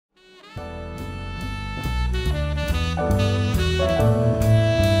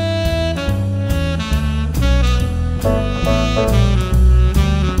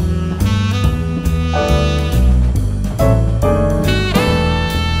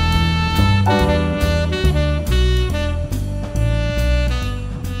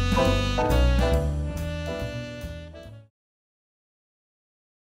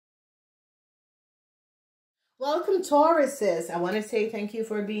Welcome, Tauruses. I want to say thank you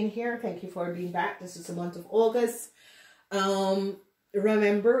for being here. Thank you for being back. This is the month of August.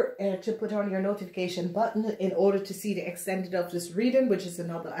 Remember to put on your notification button in order to see the extended of this reading, which is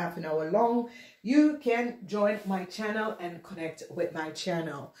another half an hour long. You can join my channel and connect with my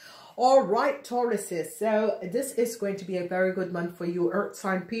channel. All right, Tauruses. So this is going to be a very good month for you Earth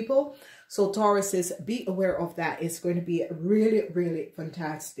sign people. So Tauruses, be aware of that. It's going to be really, really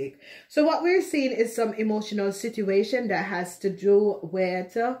fantastic. So what we're seeing is some emotional situation that has to do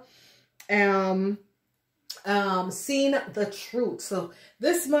with seeing the truth. So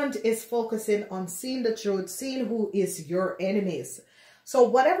this month is focusing on seeing the truth, seeing who is your enemies. So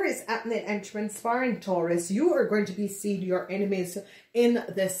whatever is happening and transpiring, Taurus, you are going to be seeing your enemies in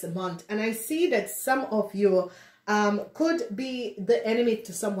this month. And I see that some of you could be the enemy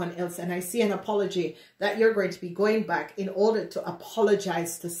to someone else. And I see an apology that you're going to be going back in order to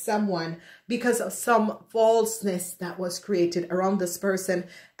apologize to someone because of some falseness that was created around this person.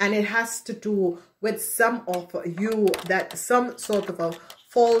 And it has to do with some of you, that some sort of a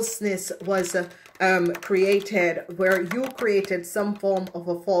falseness was created, where you created some form of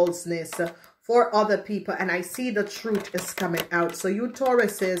a falseness for other people. And I see the truth is coming out. So you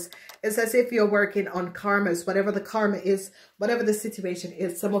Tauruses, it's as if you're working on karmas, whatever the karma is, whatever the situation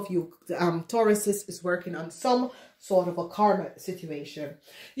is. Some of you Tauruses is working on some sort of a karma situation.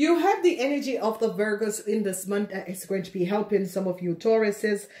 You have the energy of the Virgos in this month that is going to be helping some of you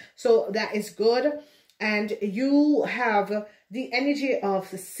Tauruses. So that is good. And you have the energy of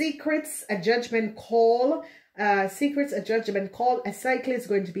the secrets, a judgment call. Secrets, a judgment call. A cycle is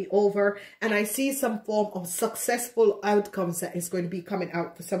going to be over, and I see some form of successful outcomes that is going to be coming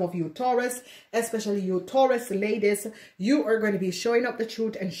out for some of you Taurus, especially you Taurus ladies. You are going to be showing up the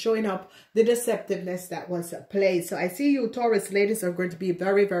truth and showing up the deceptiveness that was played. So I see you Taurus ladies are going to be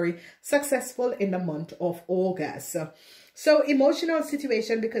very, very successful in the month of August. So emotional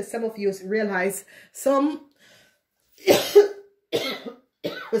situation, because some of you realize some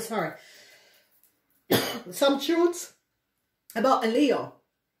sorry, some truths about a Leo.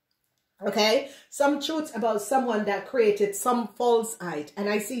 Okay, some truths about someone that created some falsehood. And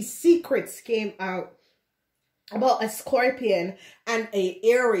I see secrets came out about a Scorpion and a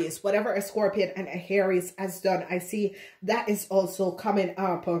Aries. Whatever a Scorpion and a Aries has done, I see that is also coming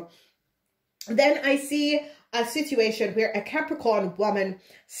up. Then I see a situation where a Capricorn woman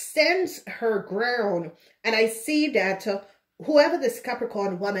stands her ground. And I see that whoever this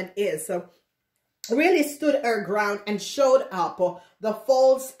Capricorn woman is really stood her ground and showed up the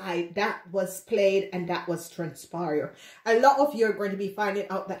false eye that was played and that was transpired. A lot of you are going to be finding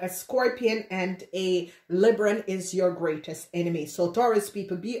out that a Scorpion and a Libran is your greatest enemy. So Taurus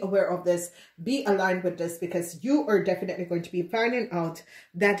people, be aware of this, be aligned with this, because you are definitely going to be finding out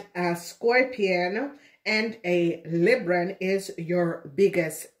that a Scorpion and a Libran is your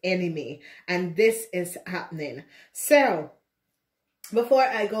biggest enemy. And this is happening. So before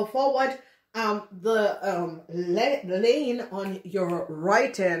I go forward, the lane on your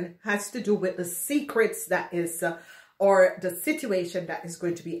writing has to do with the secrets that is or the situation that is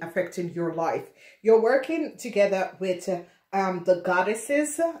going to be affecting your life. You're working together with the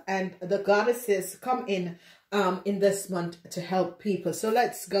goddesses, and the goddesses come in this month to help people. So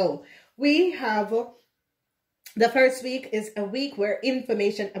let's go. We have the first week is a week where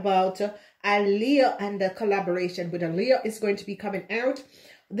information about a Leo and the collaboration with a Leo is going to be coming out.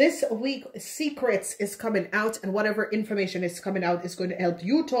 This week, secrets is coming out, and whatever information is coming out is going to help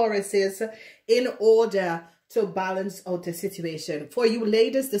you Tauruses in order to balance out the situation. For you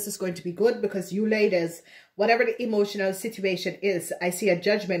ladies, this is going to be good, because you ladies, whatever the emotional situation is, I see a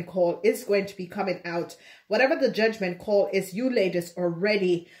judgment call is going to be coming out. Whatever the judgment call is, you ladies are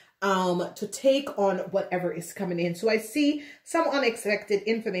ready to take on whatever is coming in. So I see some unexpected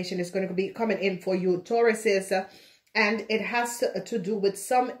information is going to be coming in for you Tauruses. And it has to do with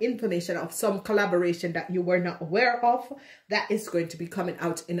some information of some collaboration that you were not aware of that is going to be coming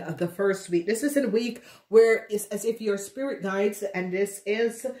out in the first week. This is a week where it's as if your spirit guides, and this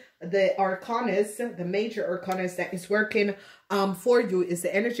is the arcanas, the major arcanas that is working for you is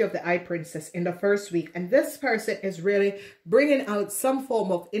the energy of the High Priestess in the first week. And this person is really bringing out some form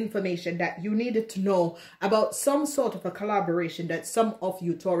of information that you needed to know about some sort of a collaboration that some of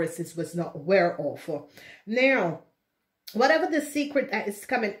you Tauruses was not aware of. Now, whatever the secret that is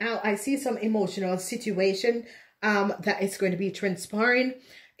coming out, I see some emotional situation that is going to be transpiring.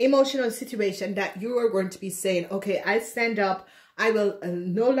 Emotional situation that you are going to be saying, okay, I stand up, I will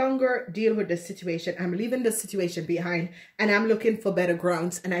no longer deal with this situation. I'm leaving the situation behind and I'm looking for better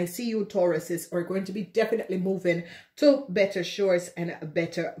grounds. And I see you Tauruses are going to be definitely moving to better shores and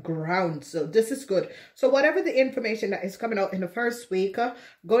better ground. So this is good. So whatever the information that is coming out in the first week,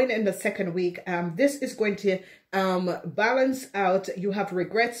 going in the second week, this is going to balance out. You have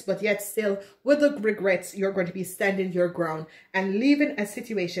regrets, but yet still with the regrets, you're going to be standing your ground and leaving a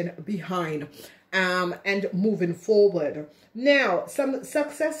situation behind. And moving forward. Now, some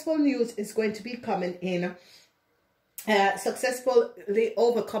successful news is going to be coming in, successfully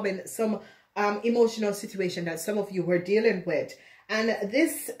overcoming some emotional situation that some of you were dealing with. And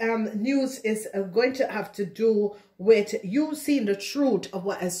this news is going to have to do with you seeing the truth of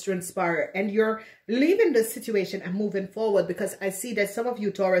what has transpired. And you're leaving the situation and moving forward, because I see that some of you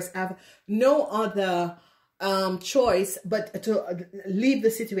Taurus have no other choice but to leave the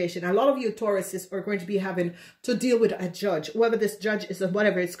situation. A lot of you Tauruses are going to be having to deal with a judge, whoever this judge is or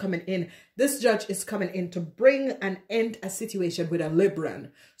whatever is coming in. This judge is coming in to bring and end a situation with a Libran.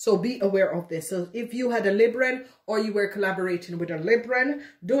 So be aware of this. So if you had a Libran or you were collaborating with a Libran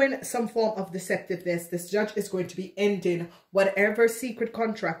doing some form of deceptiveness, this judge is going to be ending whatever secret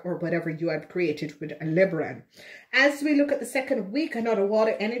contract or whatever you had created with a Libran. As we look at the second week, another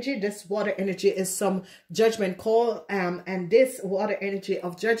water energy. This water energy is some judgment call. And this water energy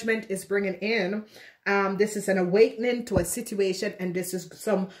of judgment is bringing in, this is an awakening to a situation. And this is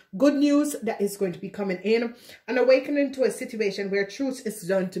some good news that is going to be coming in. An awakening to a situation where truth is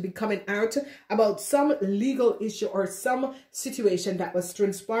going to be coming out about some legal issue or some situation that was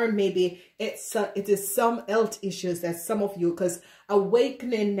transpiring. Maybe it is some health issues that some of you, because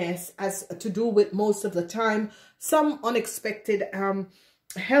awakeningness has to do with most of the time some unexpected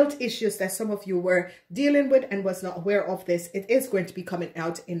health issues that some of you were dealing with and was not aware of this. It is going to be coming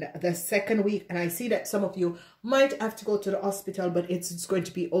out in the second week. And I see that some of you might have to go to the hospital, but it's going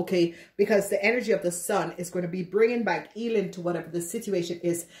to be okay, because the energy of the sun is going to be bringing back healing to whatever the situation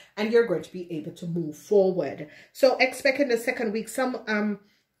is. And you're going to be able to move forward. So expect in the second week some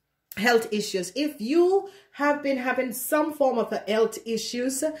health issues. If you have been having some form of a health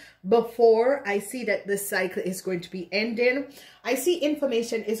issues before, I see that this cycle is going to be ending. I see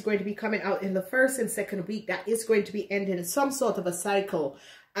information is going to be coming out in the first and second week that is going to be ending some sort of a cycle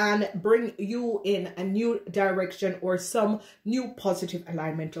and bring you in a new direction or some new positive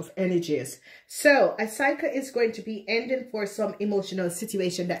alignment of energies. So a cycle is going to be ending for some emotional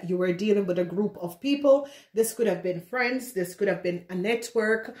situation that you were dealing with a group of people. This could have been friends, this could have been a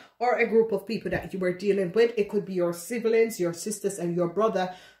network or a group of people that you were dealing with. It could be your siblings, your sisters and your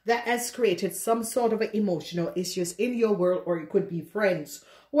brother that has created some sort of emotional issues in your world, or it could be friends.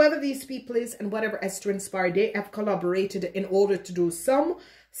 Whoever these people is and whatever has transpired, they have collaborated in order to do some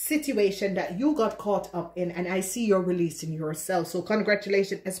situation that you got caught up in, and I see you're releasing yourself. So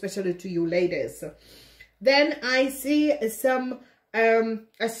congratulations, especially to you ladies. Then I see some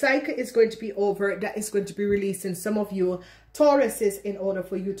a cycle is going to be over that is going to be releasing some of you Tauruses in order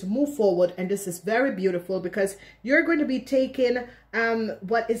for you to move forward. And this is very beautiful, because you're going to be taking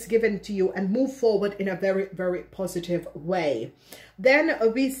what is given to you and move forward in a very, very positive way. Then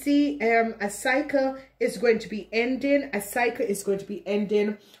we see a cycle is going to be ending. A cycle is going to be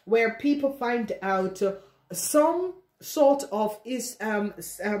ending where people find out some sort of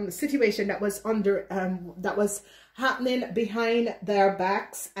situation that was under that was happening behind their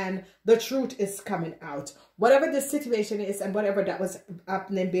backs, and the truth is coming out. Whatever the situation is and whatever that was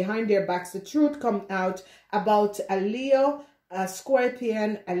happening behind their backs, the truth come out about a Leo, a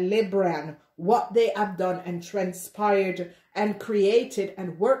Scorpion, a Libran, what they have done and transpired and created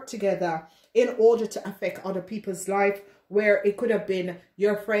and worked together in order to affect other people's life, where it could have been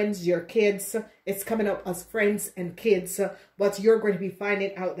your friends, your kids. It's coming up as friends and kids, but you're going to be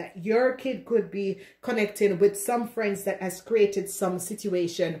finding out that your kid could be connecting with some friends that has created some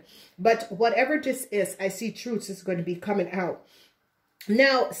situation. But whatever this is, I see truth is going to be coming out.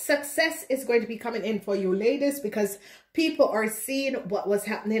 Now, success is going to be coming in for you ladies, because people are seeing what was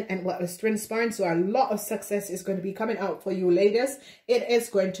happening and what was transpiring. So a lot of success is going to be coming out for you ladies. It is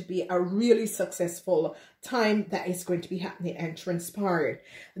going to be a really successful time that is going to be happening and transpired.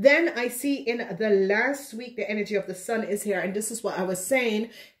 Then I see in the last week, the energy of the sun is here. And this is what I was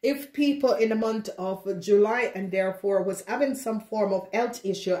saying. If people in the month of July and therefore was having some form of health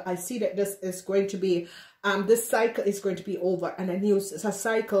issue, I see that this is going to be this cycle is going to be over and a new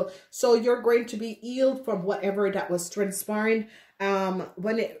cycle. So you're going to be healed from whatever that was transpiring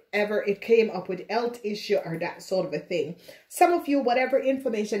whenever it came up with health issue or that sort of a thing. Some of you, whatever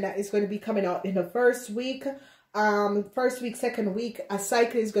information that is going to be coming out in the first week, first week, second week, a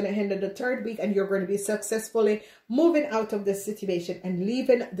cycle is going to end in the third week, and you're going to be successfully moving out of this situation and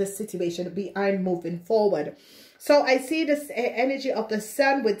leaving this situation behind, moving forward. So I see this energy of the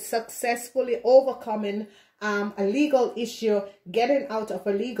sun with successfully overcoming a legal issue, getting out of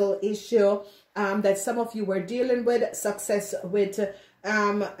a legal issue that some of you were dealing with, success with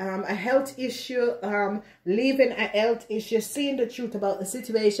a health issue, leaving a health issue, seeing the truth about the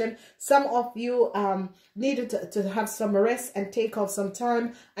situation. Some of you needed to have some rest and take off some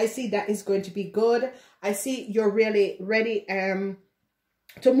time. I see that is going to be good. I see you're really ready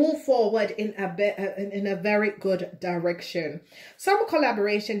to move forward in a very good direction. Some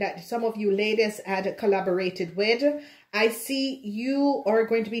collaboration that some of you ladies had collaborated with. I see you are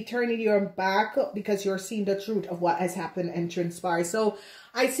going to be turning your back because you're seeing the truth of what has happened and transpired. So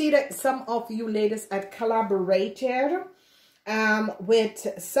I see that some of you ladies had collaborated with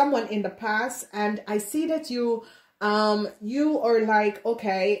someone in the past, and I see that you are like,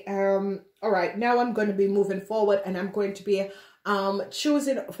 okay, all right, now I'm going to be moving forward, and I'm going to be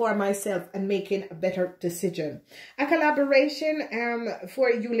choosing for myself and making a better decision. A collaboration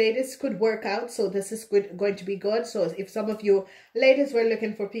for you ladies could work out, so this is going to be good. So if some of you ladies were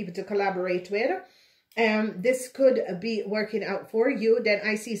looking for people to collaborate with, this could be working out for you. Then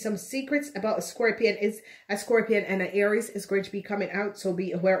I see some secrets about a Scorpion and an Aries is going to be coming out, so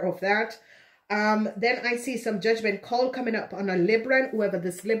be aware of that. Then I see some judgment call coming up on a Libran, whoever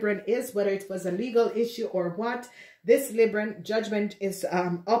this Libran is, whether it was a legal issue or what. This Libran, judgment is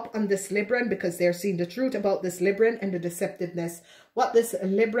up on this Libran because they're seeing the truth about this Libran and the deceptiveness. What this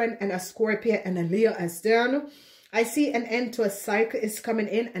Libran and a Scorpio and a Leo has done. I see an end to a cycle is coming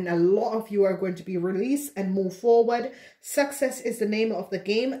in, and a lot of you are going to be released and move forward. Success is the name of the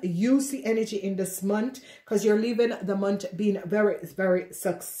game. Use the energy in this month because you're leaving the month being very, very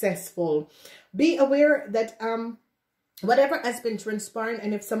successful. Be aware that whatever has been transpiring,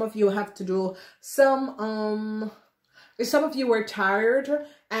 and if some of you have to do some if some of you were tired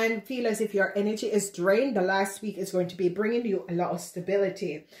and feel as if your energy is drained, the last week is going to be bringing you a lot of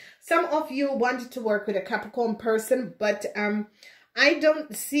stability. Some of you wanted to work with a Capricorn person, but I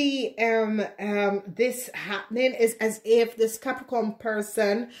don't see this happening. It's as if this Capricorn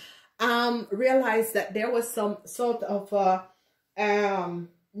person realized that there was some sort of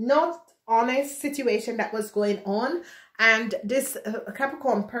not honest situation that was going on. And this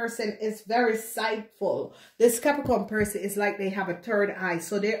Capricorn person is very insightful. This Capricorn person is like they have a third eye.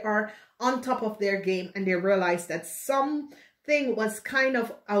 So they are on top of their game, and they realize that something was kind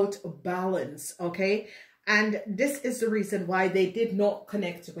of out of balance, okay? And this is the reason why they did not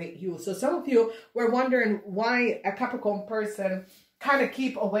connect with you. So some of you were wondering why a Capricorn person kind of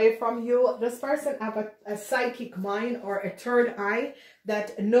keep away from you. This person have a psychic mind or a third eye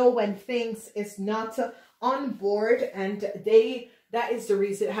that know when things is not on board, and that is the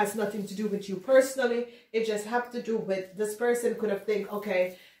reason. It has nothing to do with you personally. It just have to do with this person could have think,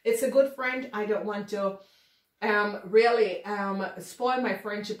 okay, it's a good friend. I don't want to really spoil my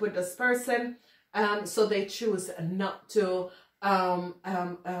friendship with this person. So they choose not to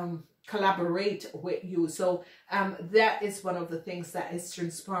collaborate with you. So that is one of the things that is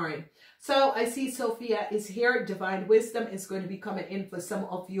transpiring. So I see Sophia is here. Divine wisdom is going to be coming in for some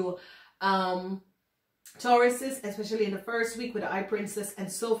of you Tauruses, especially in the first week with the Eye Princess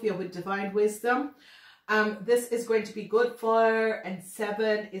and Sophia with divine wisdom. This is going to be good for, and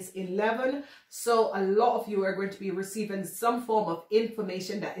 7 is 11. So a lot of you are going to be receiving some form of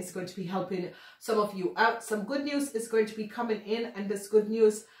information that is going to be helping some of you out. Some good news is going to be coming in, and this good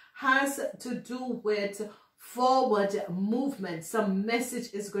news has to do with forward movement. Some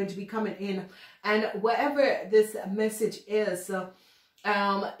message is going to be coming in, and whatever this message is,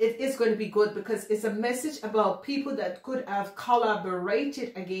 it is going to be good because it's a message about people that could have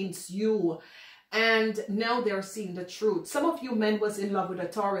collaborated against you, and now they're seeing the truth. Some of you men was in love with a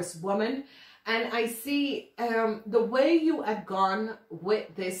Taurus woman, and I see the way you had gone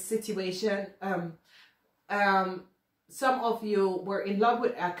with this situation. Some of you were in love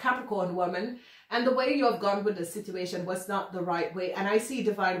with a Capricorn woman, and the way you have gone with the situation was not the right way. And I see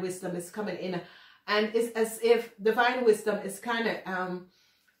divine wisdom is coming in, and it's as if divine wisdom is kind of,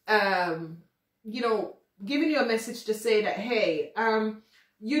 you know, giving you a message to say that, hey,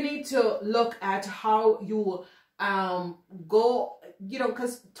 you need to look at how you go, you know,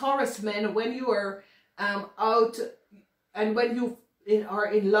 because Taurus men, when you are out and when you are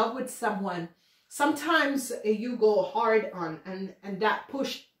in love with someone, sometimes you go hard on, and that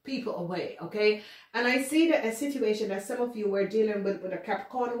push people away, okay? And I see that a situation that some of you were dealing with a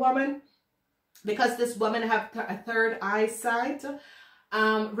Capricorn woman, because this woman have a third eyesight.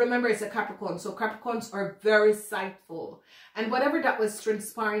 Remember, it's a Capricorn, so Capricorns are very sightful. And whatever that was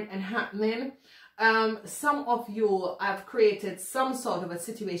transpiring and happening, some of you have created some sort of a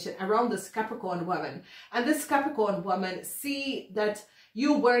situation around this Capricorn woman. And this Capricorn woman see that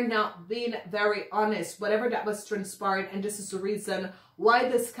you were not being very honest, whatever that was transpiring. And this is the reason why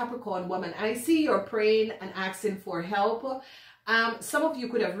this Capricorn woman, and I see you're praying and asking for help. Some of you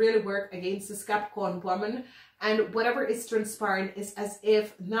could have really worked against this Capricorn woman. And whatever is transpiring is as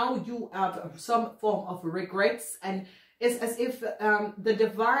if now you have some form of regrets, and it's as if the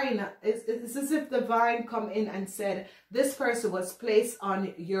divine, it's as if divine come in and said, this person was placed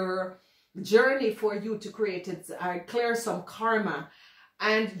on your journey for you to create it, clear some karma,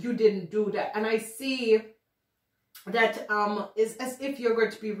 and you didn't do that. And I see that is as if you're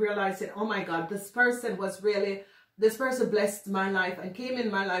going to be realizing, oh my God, this person was really, this person blessed my life and came in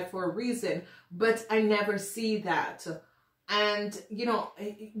my life for a reason, but I never see that. And, you know,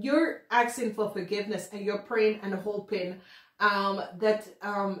 you're asking for forgiveness and you're praying and hoping that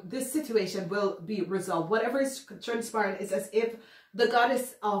this situation will be resolved. Whatever is transpiring is as if the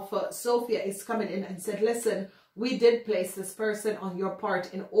goddess of Sophia is coming in and said, listen, we did place this person on your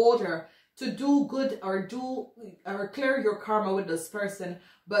part in order to do good or clear your karma with this person,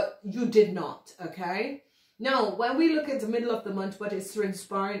 but you did not, okay? Now, when we look at the middle of the month, what is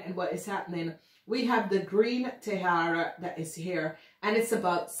transpiring and what is happening, we have the green tiara that is here, and it's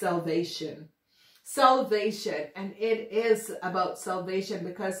about salvation. Salvation, and it is about salvation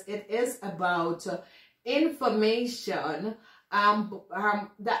because it is about information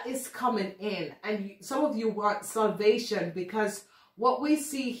that is coming in. And some of you want salvation because what we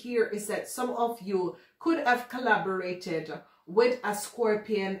see here is that some of you could have collaborated with a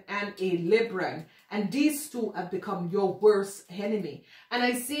Scorpion and a Libran, and these two have become your worst enemy. And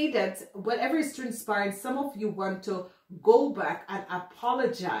I see that whatever is transpiring, some of you want to go back and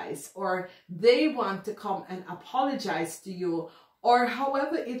apologize, or they want to come and apologize to you, or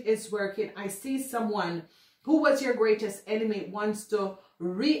however it is working. I see someone who was your greatest enemy wants to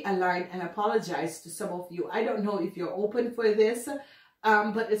realign and apologize to some of you. I don't know if you're open for this,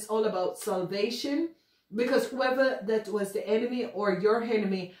 but it's all about salvation. Because whoever that was the enemy or your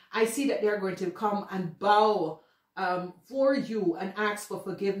enemy, I see that they're going to come and bow for you and ask for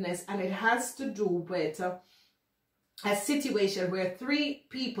forgiveness. And it has to do with a situation where three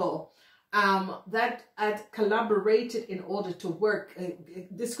people that had collaborated in order to work.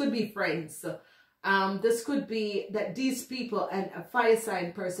 This could be friends. This could be that these people, and a fire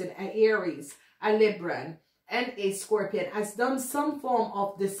sign person, an Aries, a Libran, and a Scorpion, has done some form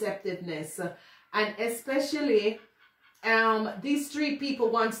of deceptiveness. And especially these three people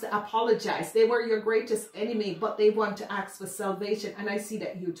wants to apologize. They were your greatest enemy, but they want to ask for salvation. And I see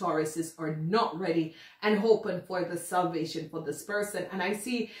that you Tauruses are not ready and hoping for the salvation for this person. And I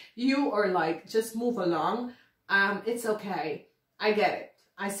see you are like, just move along. It's okay. I get it.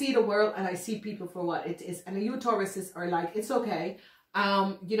 I see the world and I see people for what it is. And you Tauruses are like, it's okay.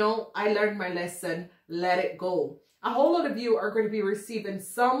 You know, I learned my lesson. Let it go. A whole lot of you are going to be receiving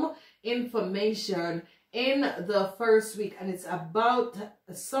some information in the first week, and it's about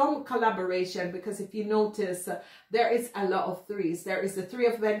some collaboration, because if you notice, there is a lot of threes. There is the Three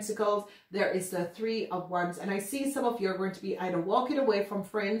of Pentacles, there is the Three of Wands, and I see some of you are going to be either walking away from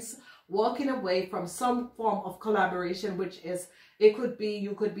friends, walking away from some form of collaboration, which is, it could be,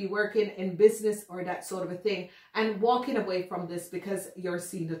 you could be working in business or that sort of a thing, and walking away from this because you're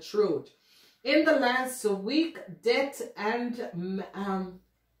seeing the truth. In the last week, death and,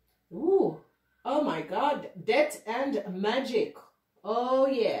 oh my God, death and magic. Oh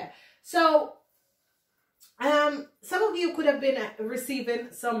yeah. So, some of you could have been receiving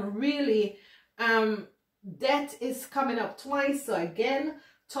some really, death is coming up twice. So again,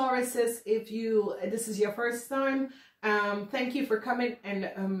 Tauruses, if this is your first time, thank you for coming, and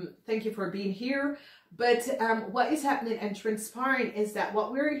thank you for being here. But what is happening and transpiring is that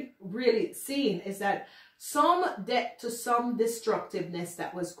what we're really seeing is that some death to some destructiveness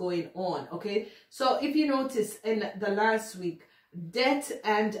that was going on, okay? So if you notice in the last week, death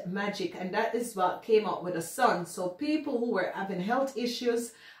and magic, and that is what came out with the sun. So people who were having health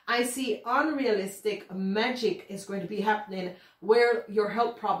issues, I see unrealistic magic is going to be happening where your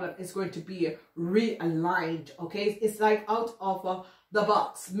health problem is going to be realigned, okay? It's like out of the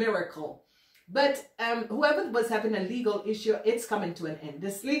box, miracle. But whoever was having a legal issue, it's coming to an end.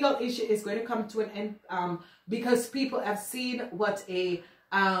 This legal issue is going to come to an end because people have seen what a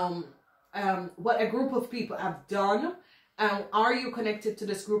group of people have done. Are you connected to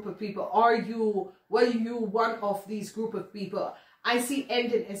this group of people? Were you one of these group of people? I see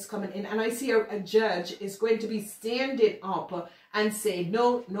ending is coming in, and I see a judge is going to be standing up and say,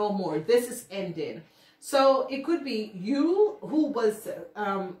 no, no more. This is ending. So it could be you who was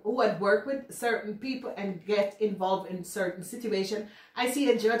who had worked with certain people and get involved in certain situation. I see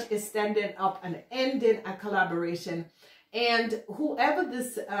a judge is standing up and ending a collaboration, and whoever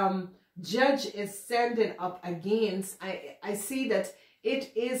this judge is standing up against, I see that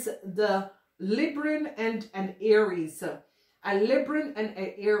it is the Libran and an Aries. A Libran and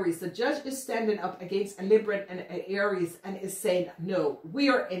an Aries. The judge is standing up against a Libran and an Aries and is saying, no, we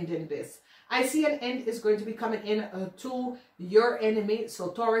are ending this. I see an end is going to be coming in to your enemy.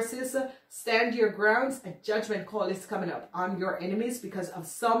 So Tauruses, stand your grounds. A judgment call is coming up on your enemies because of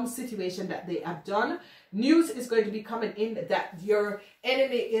some situation that they have done. News is going to be coming in that your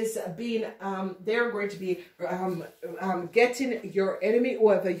enemy is being, they're going to be getting your enemy,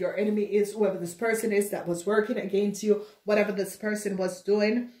 whoever your enemy is, whoever this person is that was working against you, whatever this person was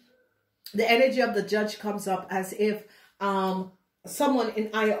doing. The energy of the judge comes up as if someone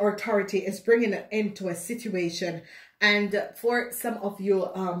in higher authority is bringing an end to a situation. And for some of you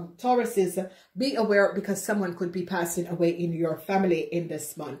Tauruses, be aware because someone could be passing away in your family in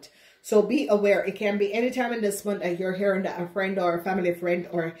this month. So be aware. It can be any time in this month that you're hearing that a friend or a family friend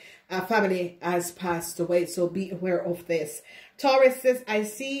or a family has passed away. So be aware of this. Tauruses, I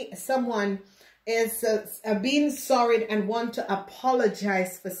see someone is being sorry and want to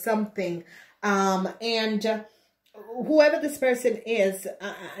apologize for something. And whoever this person is,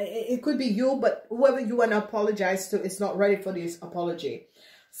 it could be you, but whoever you want to apologize to is not ready for this apology.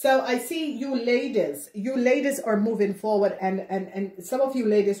 So I see you ladies are moving forward, and some of you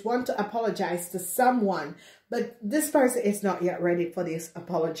ladies want to apologize to someone, but this person is not yet ready for this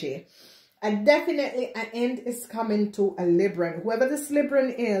apology. And definitely an end is coming to a Libran. Whoever this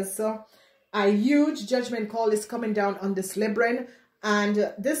Libran is, a huge judgment call is coming down on this Libran.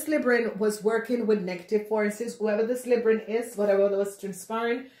 And this Libran was working with negative forces. Whoever this Libran is, whatever was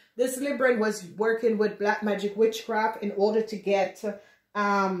transpiring, this Libran was working with black magic witchcraft in order to get,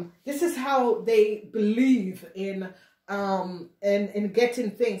 this is how they believe in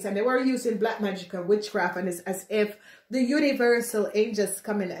getting things. And they were using black magic and witchcraft, and it's as if the universal angels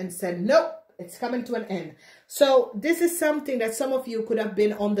come in and said, nope, it's coming to an end. So this is something that some of you could have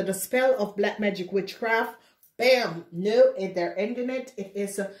been under the spell of black magic witchcraft. Bam, no, they're ending it. It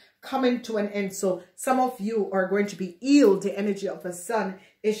is coming to an end. So some of you are going to be healed. The energy of the sun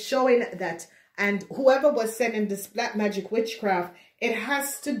is showing that. And whoever was sending this black magic witchcraft, it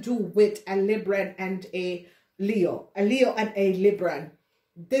has to do with a Libran and a Leo. A Leo and a Libran.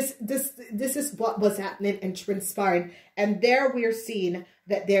 This is what was happening and transpiring. And there we're seeing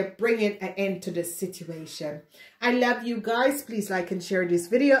that they're bringing an end to this situation. I love you guys. Please like and share this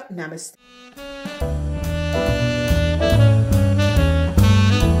video. Namaste.